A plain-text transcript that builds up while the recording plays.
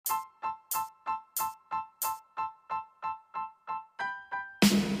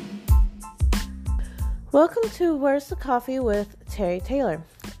Welcome to Where's the Coffee with Terry Taylor.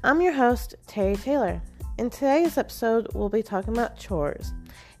 I'm your host, Terry Taylor. In today's episode, we'll be talking about chores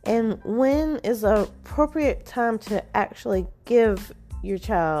and when is the appropriate time to actually give your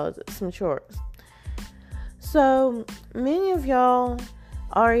child some chores. So, many of y'all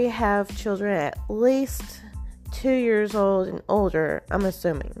already have children at least 2 years old and older, I'm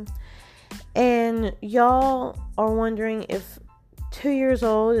assuming. And y'all are wondering if 2 years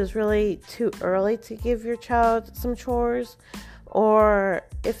old is really too early to give your child some chores, or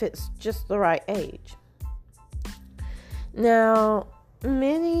if it's just the right age. Now,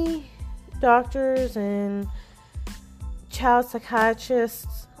 many doctors and child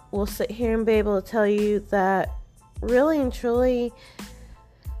psychiatrists will sit here and be able to tell you that really and truly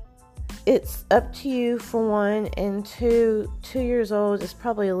it's up to you for one, and 2 years old is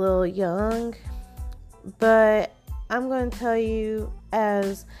probably a little young, but I'm going to tell you,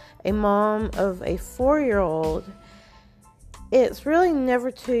 as a mom of a 4-year-old, it's really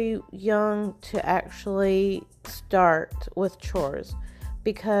never too young to actually start with chores,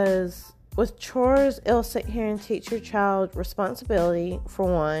 because with chores, it'll sit here and teach your child responsibility,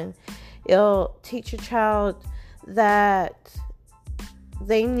 for one. It'll teach your child that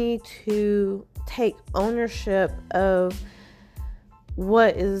they need to take ownership of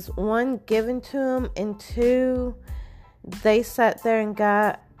what is, one, given to them, and two, they sat there and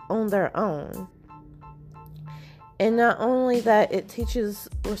got on their own. And not only that, it teaches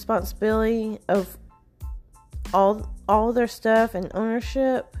responsibility of all their stuff and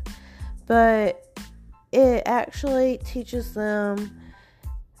ownership, but it actually teaches them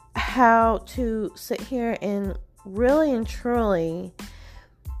how to sit here and really and truly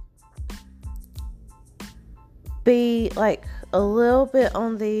be like a little bit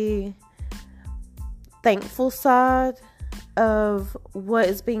on the thankful side of what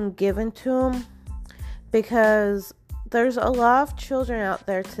is being given to them, because there's a lot of children out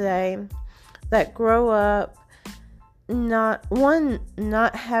there today that grow up not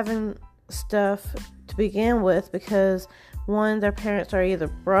having stuff to begin with, because one, their parents are either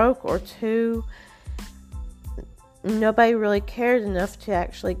broke, or two, nobody really cared enough to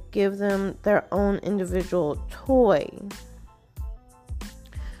actually give them their own individual toy.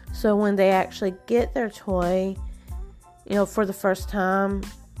 So when they actually get their toy, for the first time,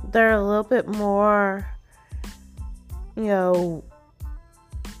 they're a little bit more,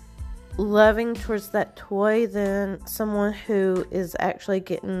 loving towards that toy than someone who is actually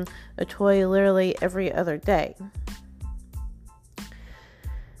getting a toy literally every other day.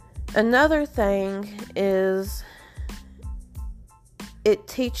 Another thing is, it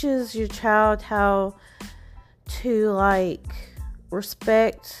teaches your child how to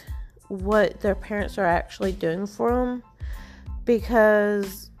respect what their parents are actually doing for them,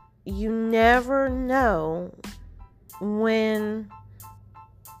 because you never know when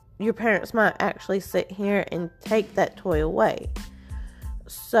your parents might actually sit here and take that toy away.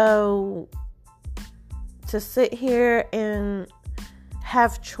 So to sit here and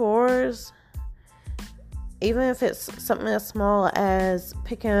have chores, even if it's something as small as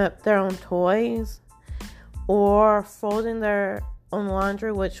picking up their own toys or folding their own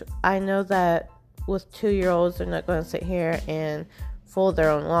laundry, which I know that with 2-year-olds, they're not going to sit here and fold their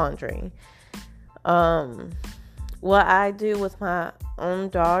own laundry. What I do with my own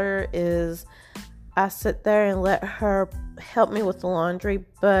daughter is I sit there and let her help me with the laundry,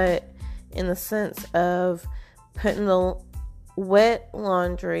 but in the sense of putting the wet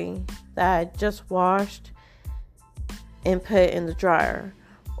laundry that I just washed and put it in the dryer,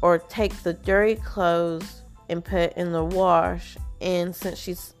 or take the dirty clothes and put it in the wash. And since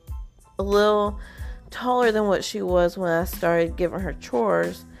she's a little taller than what she was when I started giving her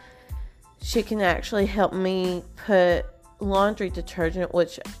chores, she can actually help me put laundry detergent,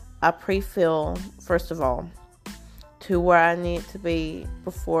 which I pre-fill first of all to where I need it to be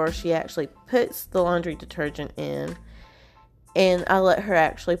before she actually puts the laundry detergent in, and I let her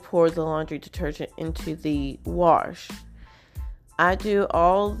actually pour the laundry detergent into the wash. I do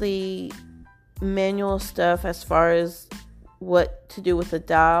all the manual stuff as far as what to do with the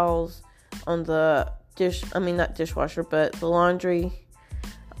dials on the not dishwasher, but the laundry,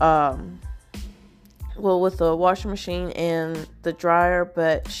 with the washing machine and the dryer.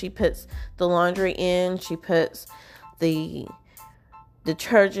 But she puts the laundry in, she puts the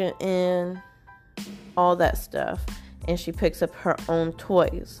detergent in, all that stuff, and she picks up her own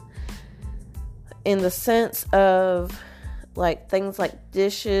toys. In the sense of things like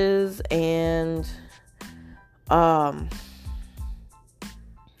dishes and what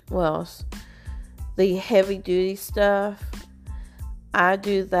else? The heavy duty stuff, I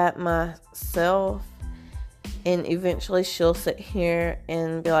do that myself. And eventually she'll sit here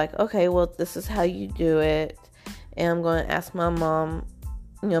and be like, okay, well, this is how you do it. And I'm going to ask my mom,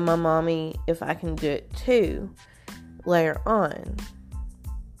 my mommy, if I can do it too later on.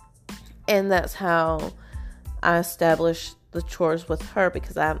 And that's how I establish the chores with her,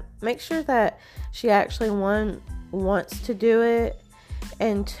 because I make sure that she actually, one, wants to do it,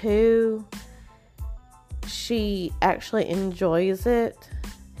 and two, she actually enjoys it.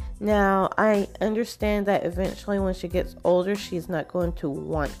 Now, I understand that eventually when she gets older, she's not going to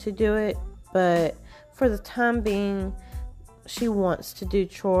want to do it, but for the time being, she wants to do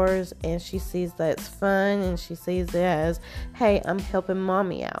chores, and she sees that it's fun, and she sees it as, hey, I'm helping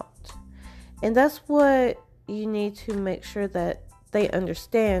mommy out. And that's what you need to make sure that they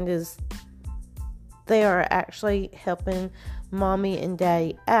understand, is they are actually helping mommy and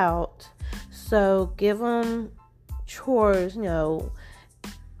daddy out. So give them chores,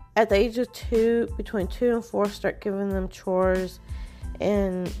 at the age of 2, between 2 and 4, start giving them chores,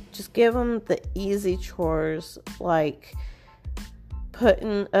 and just give them the easy chores, like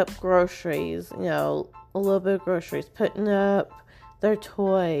putting up groceries, a little bit of groceries, putting up their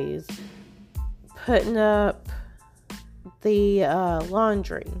toys, putting up the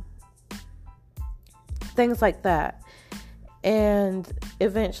laundry, things like that. And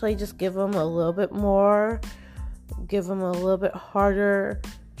eventually just give them a little bit more, give them a little bit harder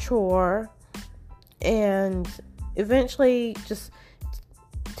chore, and eventually just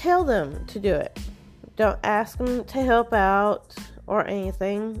tell them to do it. Don't ask them to help out or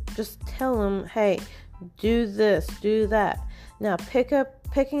anything. Just tell them, hey, do this, do that. Now,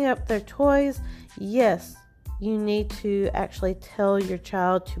 picking up their toys, yes, you need to actually tell your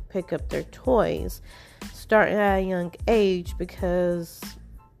child to pick up their toys, starting at a young age, because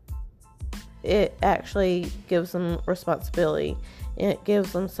it actually gives them responsibility, and it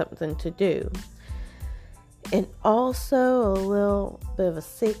gives them something to do. And also a little bit of a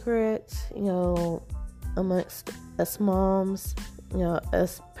secret, amongst us moms,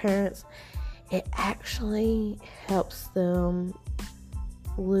 us parents, it actually helps them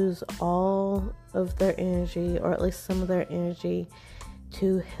lose all of their energy, or at least some of their energy,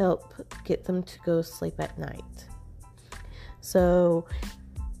 to help get them to go sleep at night. So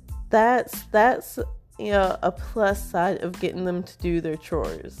that's a plus side of getting them to do their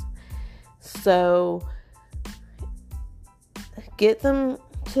chores. So get them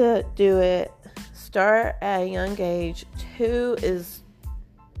to do it. Start at a young age. 2 is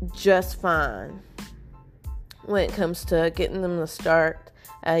just fine when it comes to getting them to start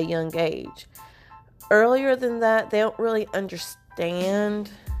at a young age. Earlier than that, they don't really understand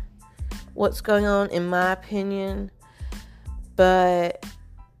what's going on, in my opinion. But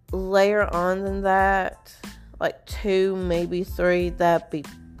later on than that, like 2, maybe 3, that'd be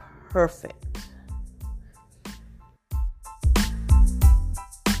perfect.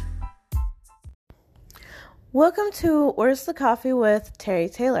 Welcome to Where's the Coffee with Terry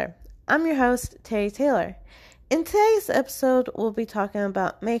Taylor. I'm your host, Terry Taylor. In today's episode, we'll be talking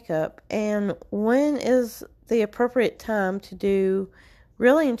about makeup and when is the appropriate time to do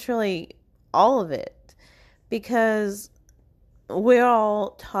really and truly all of it, because we're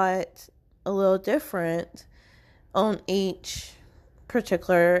all taught a little different on each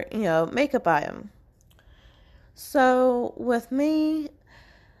particular, makeup item. So with me,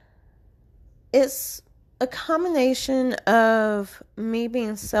 it's a combination of me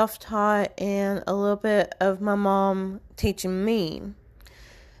being self-taught and a little bit of my mom teaching me,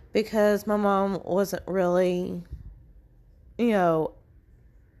 because my mom wasn't really,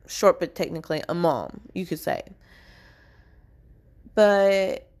 short but technically a mom, you could say.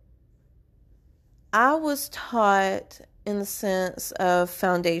 But I was taught in the sense of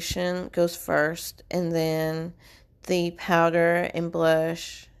foundation goes first, and then the powder and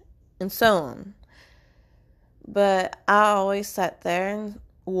blush and so on. But I always sat there and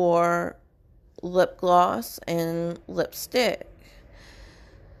wore lip gloss and lipstick.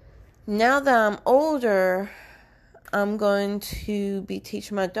 Now that I'm older, I'm going to be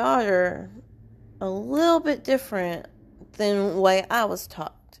teaching my daughter a little bit different than the way I was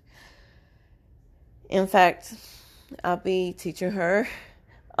taught. In fact, I'll be teaching her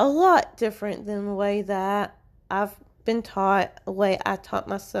a lot different than the way that I've been taught, the way I taught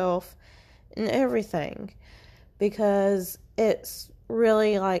myself, and everything. Because it's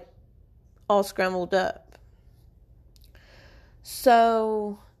really like all scrambled up.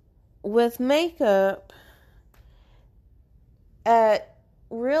 So with makeup, at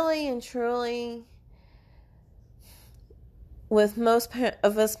really and truly, with most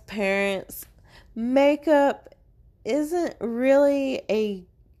of us parents, makeup isn't really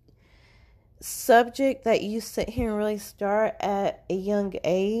subject that you sit here and really start at a young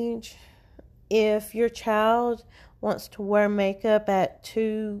age. If your child wants to wear makeup at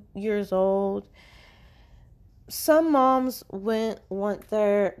 2 years old, some moms wouldn't want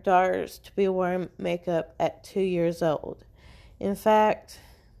their daughters to be wearing makeup at 2 years old. In fact,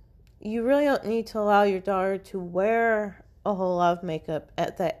 you really don't need to allow your daughter to wear a whole lot of makeup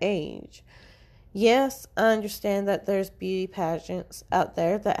at that age. Yes, I understand that there's beauty pageants out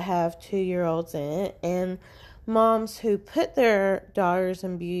there that have 2-year-olds in it, and moms who put their daughters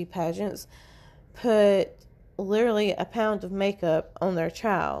in beauty pageants put literally a pound of makeup on their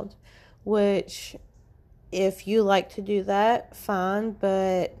child, which if you like to do that, fine,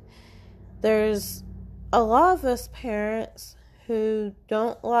 but there's a lot of us parents who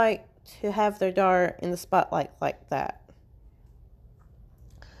don't like to have their daughter in the spotlight like that.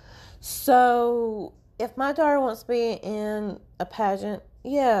 So, if my daughter wants to be in a pageant,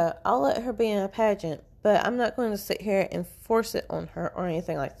 yeah, I'll let her be in a pageant, but I'm not going to sit here and force it on her or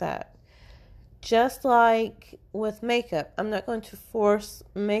anything like that. Just like with makeup, I'm not going to force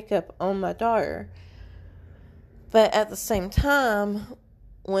makeup on my daughter. But at the same time,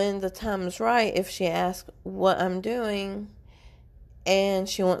 when the time is right, if she asks what I'm doing and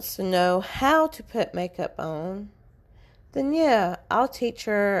she wants to know how to put makeup on, then yeah, I'll teach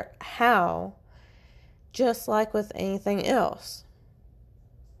her how, just like with anything else.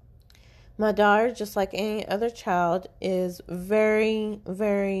 My daughter, just like any other child, is very,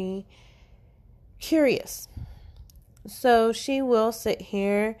 very curious. So she will sit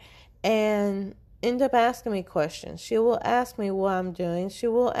here and end up asking me questions. She will ask me what I'm doing. She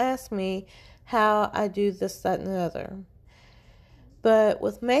will ask me how I do this, that, and the other. But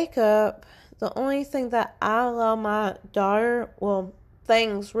with makeup, the only thing that I allow my daughter,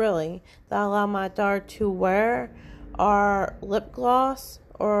 things really, that I allow my daughter to wear are lip gloss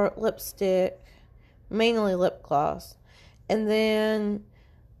or lipstick, mainly lip gloss, and then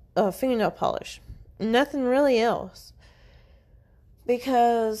fingernail polish. Nothing really else.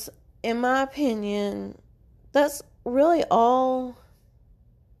 Because, in my opinion, that's really all,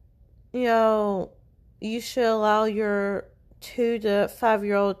 you should allow your 2 to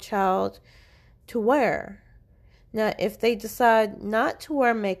 5-year-old child to wear. Now, if they decide not to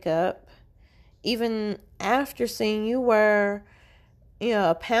wear makeup, even after seeing you wear,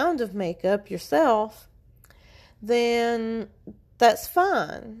 a pound of makeup yourself, then that's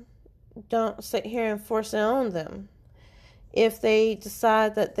fine. Don't sit here and force it on them. If they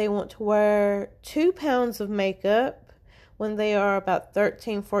decide that they want to wear 2 pounds of makeup when they are about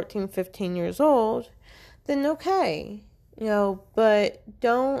 13, 14, 15 years old, then okay. But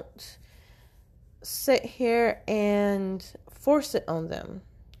don't sit here and force it on them.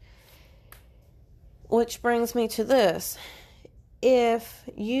 Which brings me to this. If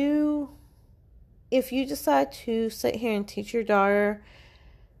you decide to sit here and teach your daughter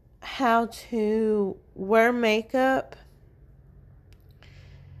how to wear makeup,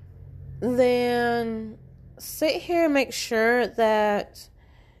 then sit here and make sure that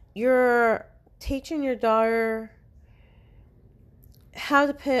you're teaching your daughter how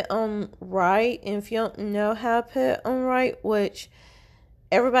to put on right. And if you don't know how to put on right, which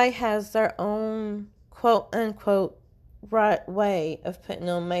everybody has their own quote unquote right way of putting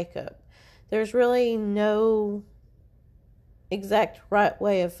on makeup. There's really no exact right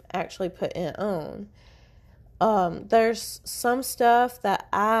way of actually putting it on. There's some stuff that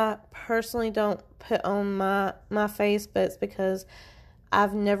I personally don't put on my face, but it's because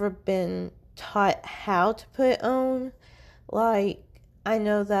I've never been taught how to put on. Like, I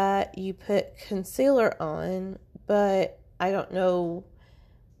know that you put concealer on, but I don't know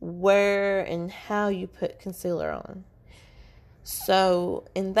where and how you put concealer on. So,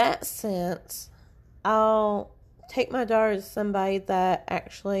 in that sense, I'll take my daughter to somebody that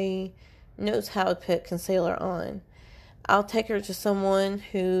actually knows how to put concealer on. I'll take her to someone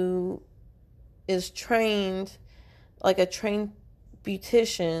who is trained, like a trained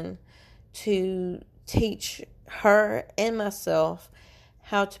beautician, to teach her and myself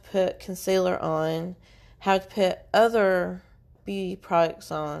how to put concealer on, how to put other beauty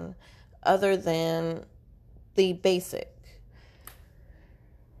products on other than the basic.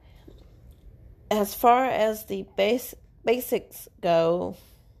 As far as the basics go,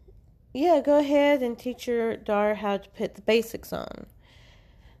 yeah, go ahead and teach your daughter how to put the basics on.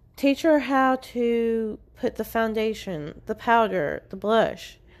 Teach her how to put the foundation, the powder, the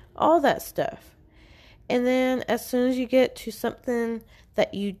blush, all that stuff. And then as soon as you get to something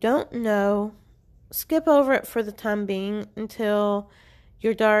that you don't know, skip over it for the time being until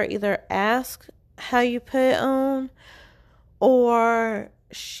your daughter either asks how you put it on, or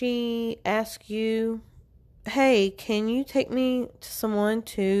she asks you, hey, can you take me to someone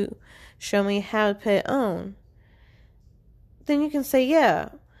to show me how to put it on? Then you can say, yeah,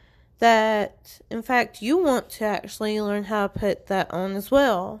 that in fact you want to actually learn how to put that on as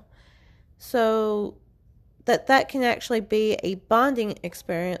well. So that can actually be a bonding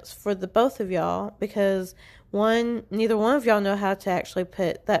experience for the both of y'all, because neither one of y'all know how to actually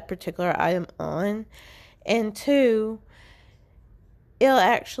put that particular item on, and two, it'll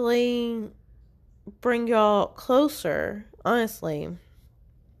actually bring y'all closer, honestly,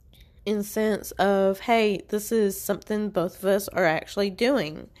 in the sense of, hey, this is something both of us are actually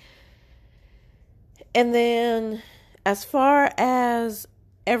doing. And then as far as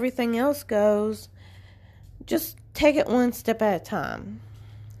everything else goes, just take it one step at a time.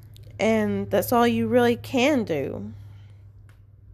 And that's all you really can do.